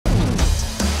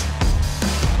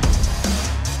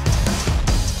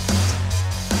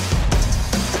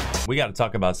We got to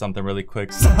talk about something really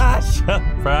quick.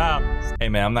 Sasha Browse. Hey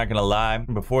man, I'm not gonna lie.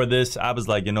 Before this, I was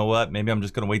like, you know what? Maybe I'm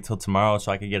just gonna wait till tomorrow so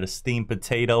I can get a steamed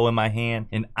potato in my hand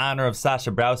in honor of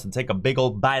Sasha Browse and take a big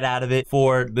old bite out of it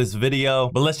for this video.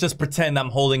 But let's just pretend I'm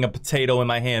holding a potato in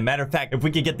my hand. Matter of fact, if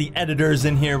we could get the editors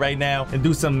in here right now and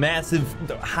do some massive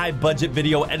high budget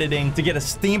video editing to get a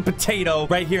steamed potato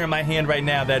right here in my hand right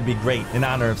now, that'd be great in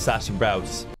honor of Sasha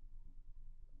Browse.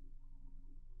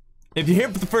 If you're here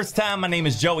for the first time, my name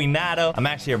is Joey Nato. I'm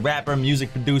actually a rapper, music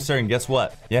producer, and guess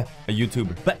what? Yeah, a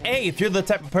YouTuber. But hey, if you're the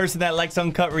type of person that likes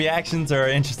uncut reactions or are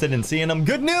interested in seeing them,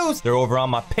 good news! They're over on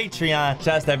my Patreon.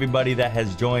 Shouts to everybody that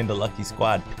has joined the Lucky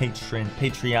Squad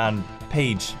Patreon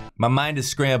page. My mind is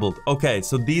scrambled. Okay,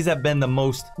 so these have been the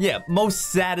most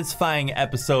satisfying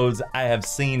episodes I have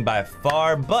seen by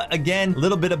far. But again, a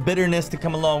little bit of bitterness to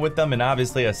come along with them, and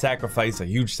obviously a sacrifice, a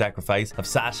huge sacrifice of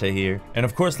Sasha here. And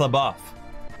of course, Laboff.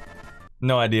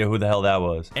 No idea who the hell that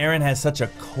was. Aaron has such a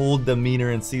cold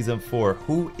demeanor in season 4.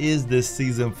 Who is this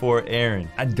season 4 Aaron?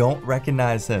 I don't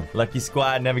recognize him. Lucky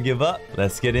Squad, never give up.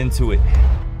 Let's get into it.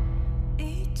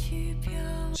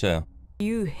 Chill.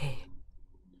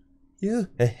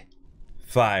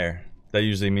 Fire. That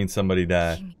usually means somebody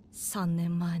died.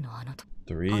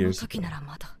 3 years ago.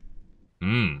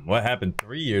 What happened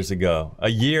 3 years ago? A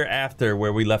year after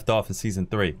where we left off in season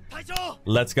 3.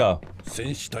 Let's go.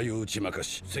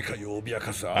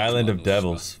 Island of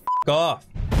Devils. F off.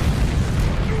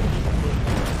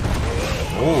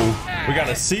 Oh, we got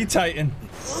a Sea Titan.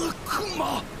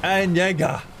 And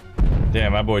Yega.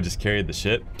 Damn, my boy just carried the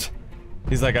ship.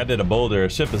 He's like, I did a boulder. A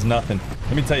ship is nothing.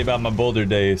 Let me tell you about my boulder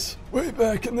days. Way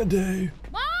back in the day.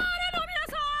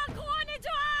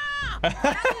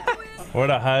 What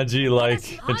a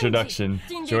Haji-like introduction.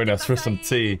 Join us for some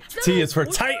tea. Tea is for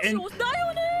Titan.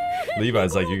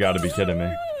 Levi's like, you gotta be kidding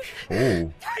me.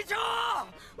 Ooh.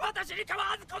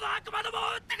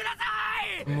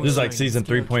 This is like season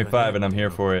 3.5 and I'm here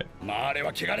for it.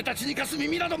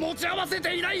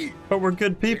 But we're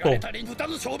good people.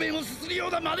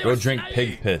 Go drink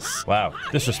pig piss. Wow,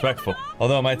 disrespectful.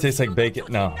 Although it might taste like bacon.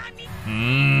 No.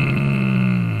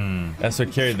 That's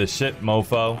what carried the shit,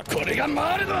 mofo.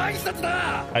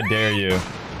 I dare you.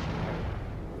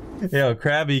 Yo,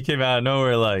 Krabby came out of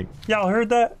nowhere like, y'all heard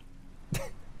that?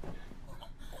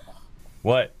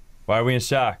 What? Why are we in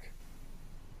shock?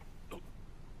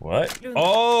 What?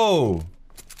 Oh!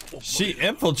 She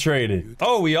infiltrated.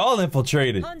 Oh, we all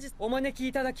infiltrated.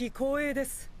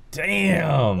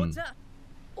 Damn!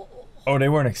 Oh, they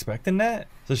weren't expecting that?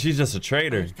 So she's just a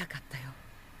traitor.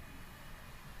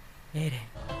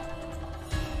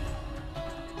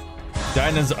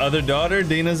 Dinah's other daughter?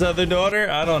 Dina's other daughter?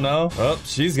 I don't know. Oh,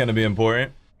 she's gonna be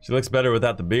important. She looks better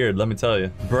without the beard, let me tell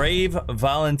you. Brave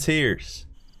volunteers.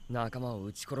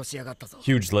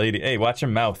 Huge lady. Hey, watch your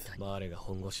mouth.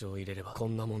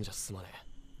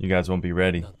 You guys won't be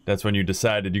ready. That's when you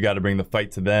decided you gotta bring the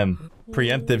fight to them.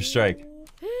 Preemptive strike.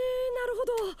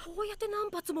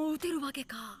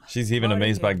 She's even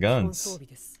amazed by guns.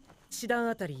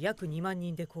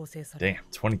 Damn,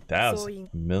 20,000.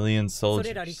 Million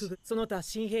soldiers.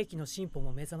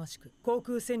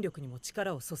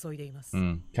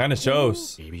 Kinda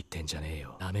shows.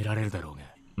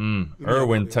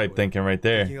 Irwin type thinking right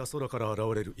there.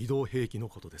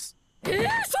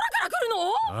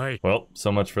 Well,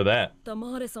 so much for that.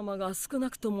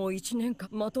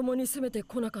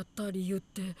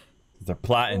 They're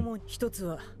plotting.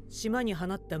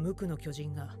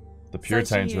 The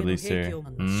Puritans released here. So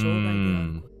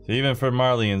even for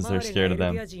Marlians, they're scared of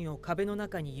them.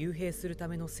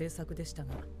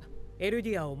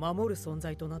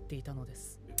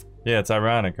 Yeah, it's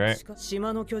ironic, right?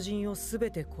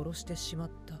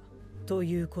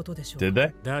 Did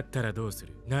they?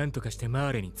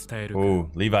 Ooh,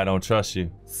 Levi don't trust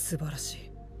you.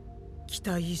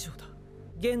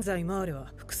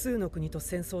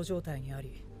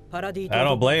 I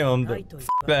don't blame them. F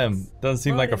them. Doesn't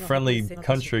seem like a friendly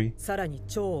country.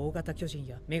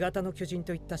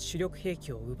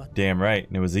 Damn right,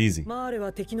 and it was easy. Well,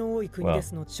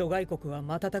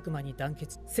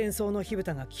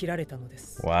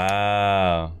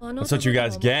 wow. That's what you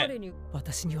guys get. Zeke.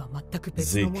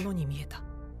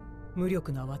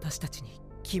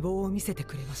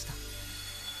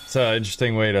 It's an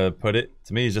interesting way to put it.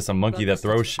 To me, he's just a monkey that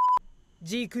throws shit.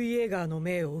 What?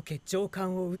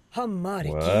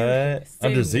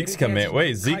 Under Zeke's command.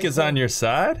 Wait, Zeke is on your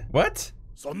side? What?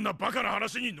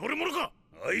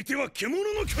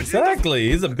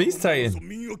 Exactly, he's a beast titan.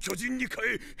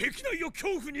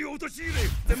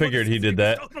 Figured he did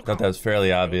that. Thought that was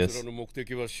fairly obvious.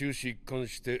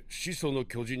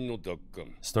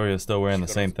 Story is still wearing the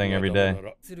same thing every day.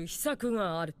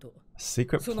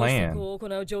 Secret plan.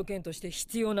 The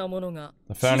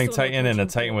founding titan and a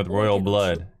titan with royal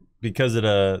blood. Because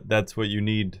of that's what you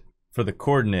need for the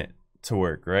coordinate to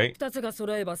work, right?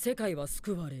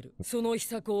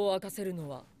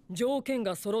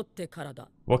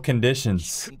 What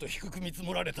conditions?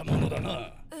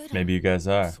 Maybe you guys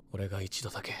are.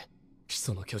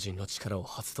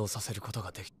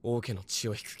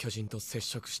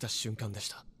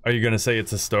 Are you gonna say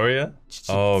it's Astoria?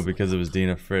 Oh, because it was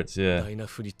Dina Fritz, yeah.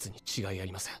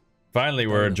 Finally,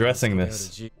 we're addressing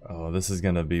this. Oh, this is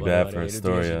gonna be bad for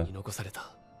Astoria.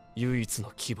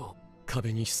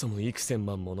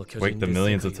 Wake the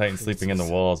millions of titans sleeping in the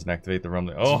walls and activate the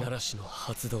rumbling. Oh!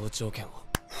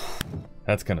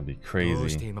 That's gonna be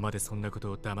crazy.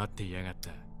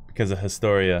 Because of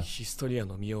Historia.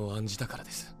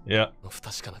 Yeah.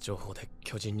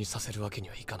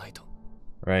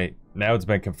 Right. Now it's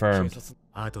been confirmed.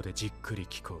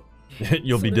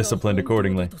 You'll be disciplined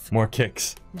accordingly. More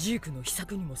kicks.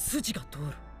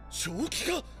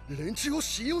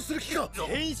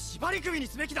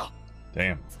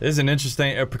 Damn. This is an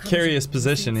interesting, precarious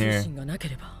position here.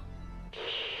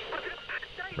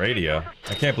 Radio?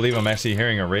 I can't believe I'm actually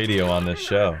hearing a radio on this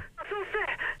show.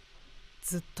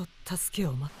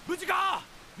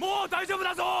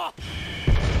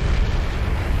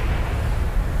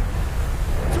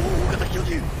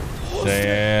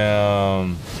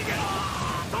 Damn.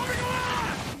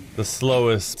 The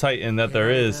slowest titan that there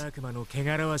is.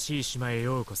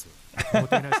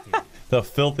 The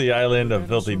filthy island of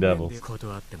filthy devils.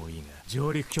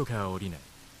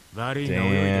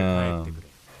 Damn.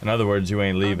 In other words, you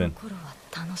ain't leaving.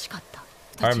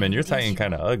 Armin, your titan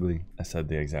kind of ugly. I said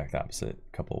the exact opposite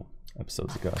a couple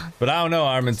episodes ago. But I don't know,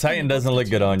 Armin. Titan doesn't look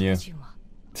good on you.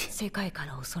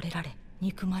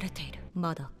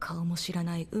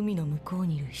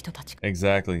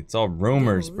 Exactly. It's all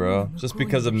rumors, bro. Just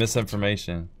because of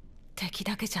misinformation.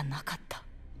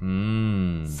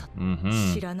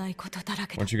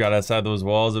 Once you got outside those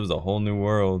walls, it was a whole new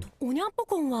world.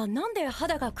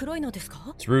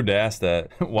 It's rude to ask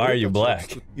that. Why are you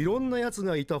black?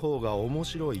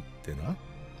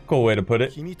 Cool way to put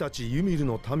it.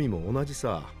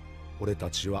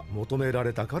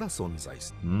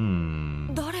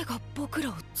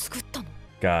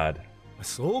 God.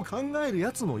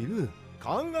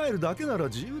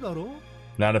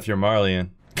 Not if you're Marleyan.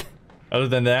 Other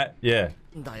than that, yeah.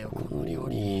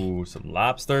 Ooh, some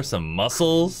lobster, some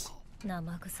mussels.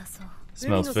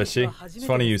 Smells fishy. It's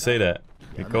funny you say that.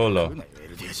 Piccolo.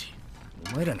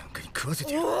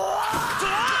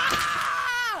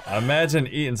 Imagine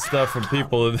eating stuff from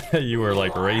people that you were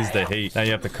like raised to hate. Now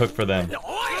you have to cook for them.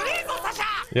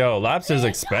 Yo, lobster's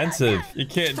expensive. You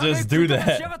can't just do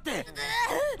that.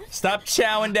 Stop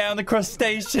chowing down the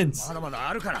crustaceans.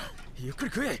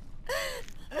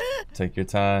 Take your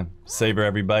time. Savor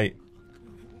every bite.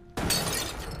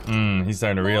 He's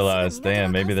starting to realize,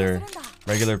 damn, maybe they're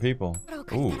regular people.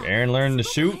 Ooh, Aaron learned to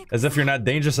shoot? As if you're not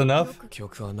dangerous enough?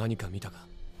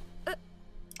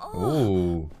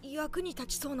 Ooh.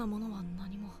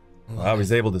 Wow,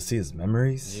 he's able to see his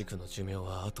memories?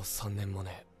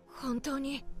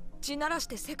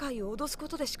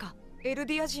 Yeah,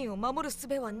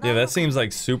 that seems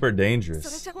like super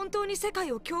dangerous.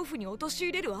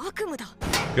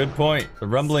 Good point. The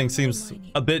rumbling seems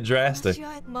a bit drastic.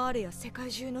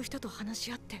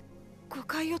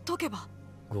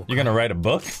 You gonna write a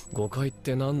book? We're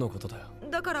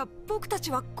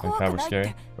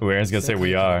scary. Ooh, Aaron's gonna say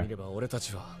we are.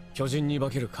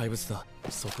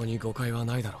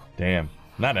 Damn,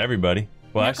 not everybody.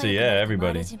 Well, actually, yeah,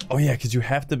 everybody. Oh yeah, because you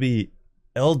have to be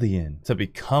Eldian to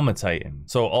become a Titan.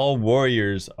 So all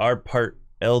warriors are part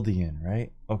Eldian,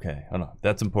 right? Okay, hold on.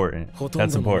 That's important.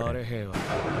 That's important.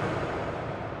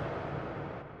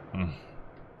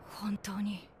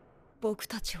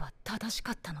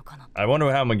 I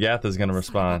wonder how Magatha's gonna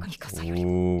respond.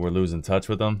 Ooh, we're losing touch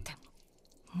with him.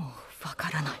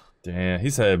 Damn, he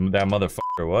said that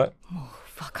motherfucker what?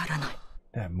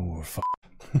 That motherfucker.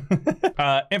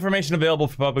 Information available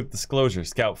for public disclosure.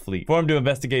 Scout fleet formed to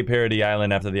investigate Parody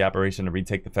Island after the operation to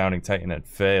retake the founding Titan had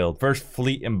failed. First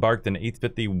fleet embarked in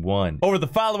 851. Over the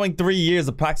following 3 years,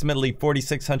 approximately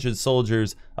 4,600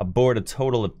 soldiers aboard a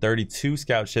total of 32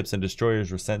 scout ships and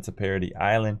destroyers were sent to Parody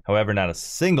Island. However, not a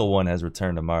single one has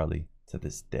returned to Marley to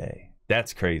this day.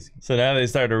 That's crazy. So now they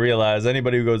start to realize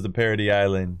anybody who goes to Parody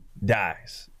Island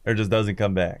dies or just doesn't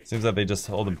come back. Seems like they just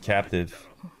hold him captive.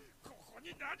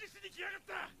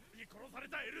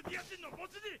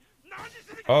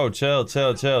 Oh, chill.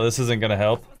 This isn't gonna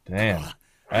help. Damn.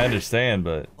 I understand,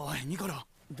 but...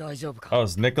 Oh,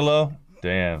 it's Niccolo?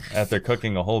 Damn. After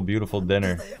cooking a whole beautiful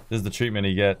dinner, this is the treatment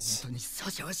he gets.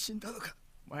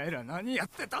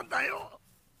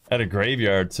 At a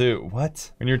graveyard, too.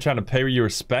 What? When you're trying to pay your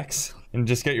respects and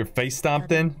just get your face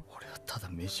stomped in?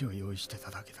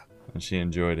 And she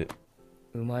enjoyed it.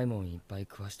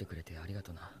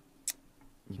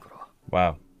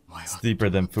 Wow. It's deeper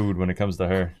than food when it comes to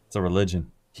her. It's a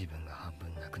religion.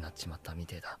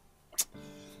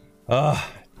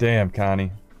 Ah, damn,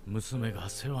 Connie.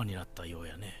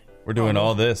 We're doing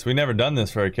all this. We never done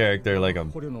this for a character, like a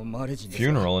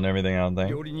funeral and everything, I don't think.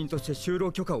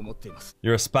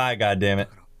 You're a spy, goddammit.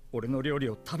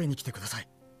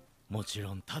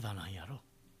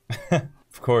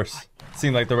 Of course.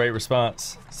 Seemed like the right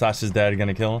response. Sasha's dad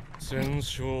gonna kill him?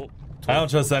 I don't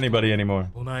trust anybody anymore.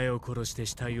 Wow,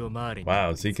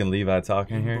 Zeke and Levi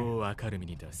talking here?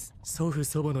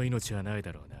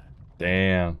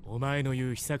 Damn.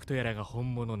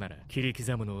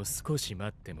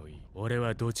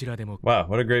 Wow,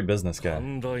 what a great business guy.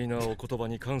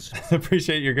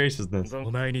 Appreciate your graciousness. I'm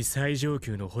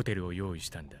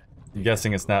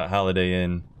guessing it's not Holiday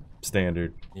Inn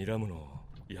standard.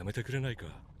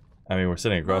 I mean, we're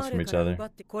sitting across from each other.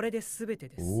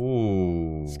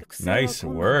 Ooh, nice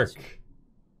work.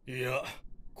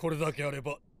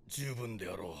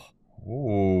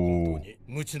 Ooh.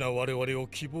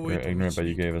 We're ignorant, but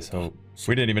you gave us hope.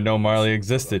 We didn't even know Marley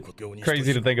existed.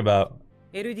 Crazy to think about.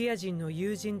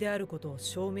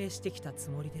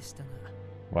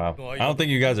 Wow. I don't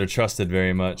think you guys are trusted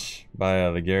very much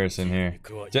by the garrison here.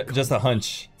 Just a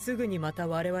hunch. She doesn't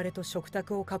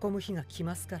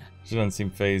seem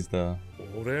phased though.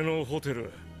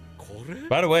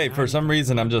 By the way, for some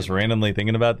reason, I'm just randomly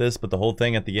thinking about this, but the whole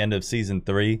thing at the end of season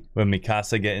 3, when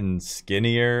Mikasa getting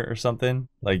skinnier or something,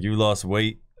 like you lost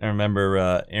weight. I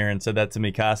remember Aaron said that to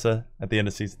Mikasa at the end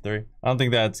of season 3. I don't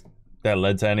think that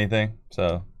led to anything,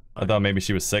 so I thought maybe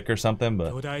she was sick or something,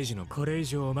 but...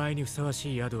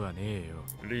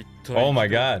 Oh my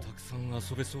god.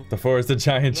 The forest of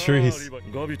giant trees.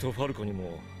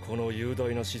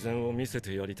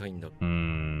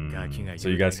 So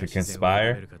you guys could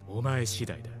conspire?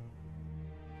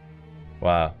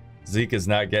 Wow. Zeke is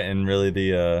not getting really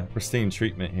the pristine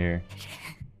treatment here.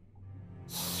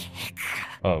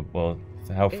 Oh, well,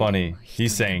 how funny.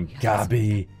 He's saying,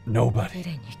 Gabi,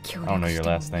 nobody. I don't know your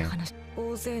last name.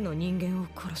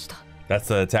 That's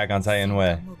the Attack on Titan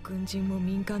way.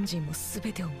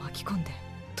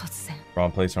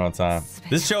 Wrong place, wrong time.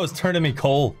 This show is turning me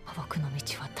cold.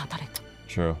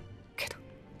 True.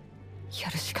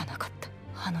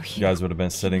 You guys would have been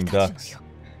sitting ducks.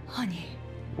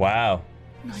 Wow.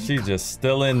 She's just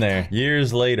still in there.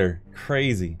 Years later.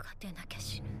 Crazy.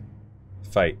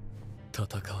 Fight.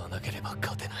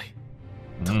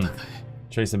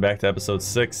 Tracing back to episode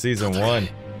 6, season 1.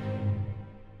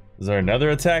 Is there another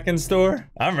attack in store?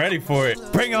 I'm ready for it.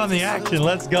 Bring on the action.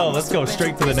 Let's go. Let's go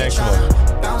straight to the next one.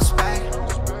 Bounce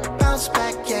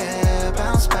back, yeah,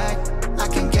 bounce back. I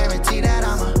can guarantee that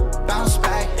I'ma bounce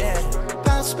back, yeah,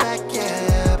 bounce back,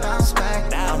 yeah, bounce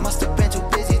back. I must have been too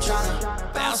busy trying to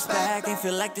bounce back. Ain't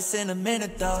feel like this in a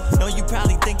minute though. Know you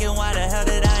probably thinking, why the hell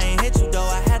did I ain't hit you though?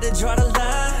 I had to draw the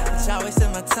line, but y'all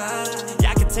wasting my time.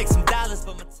 Y'all can take some dollars,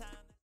 but my time.